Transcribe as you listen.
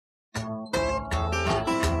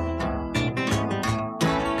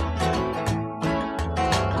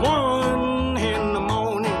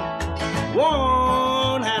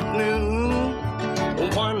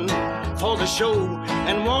show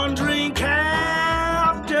and wandering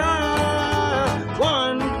captor.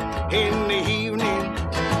 One in the evening,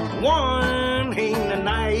 one in the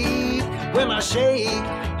night. When I shake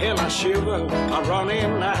and I shiver, I run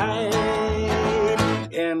in the height.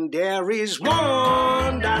 And there is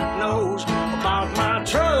one that knows about my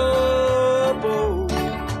trouble,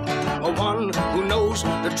 one who knows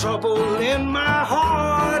the trouble in my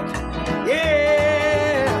heart.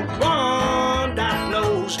 Yeah, one that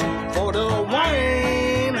knows for the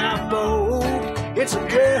wine I bought. It's a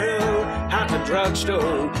girl at the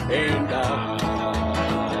drugstore, and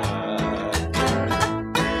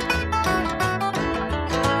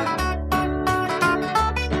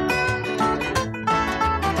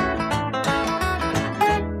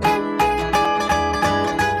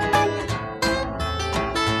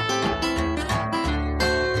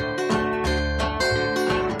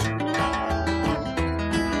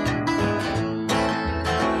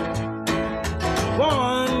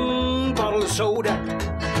one bottle of soda,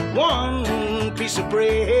 one piece of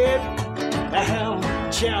bread, a ham,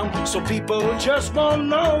 jam, so people just won't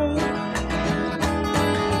know.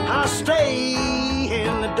 I stay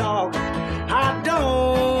in the dark, I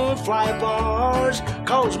don't fly bars,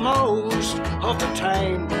 'cause most of the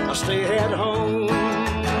time I stay at home.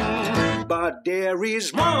 But there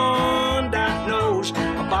is one that knows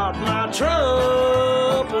about my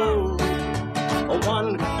trouble,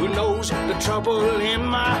 one who knows the trouble in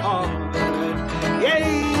my heart.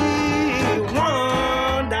 Yeah,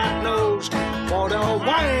 one that knows for the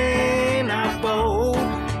wine I bought.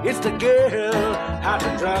 It's the girl at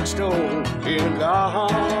the drugstore in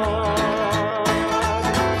God.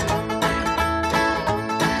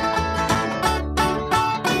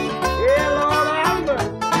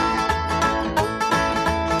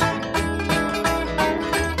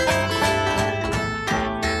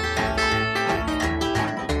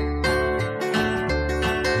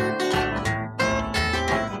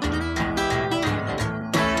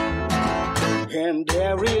 And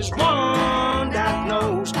there is one that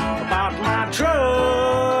knows about my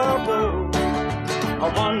trouble,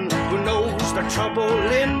 one who knows the trouble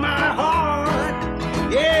in my heart.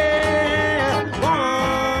 Yeah,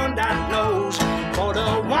 one that knows for the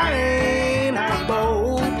wine I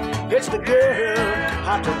bought. It's the girl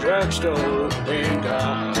at the drugstore, thank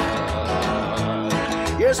God.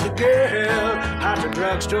 Yes, the girl at the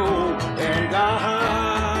drugstore, thank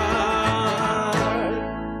God.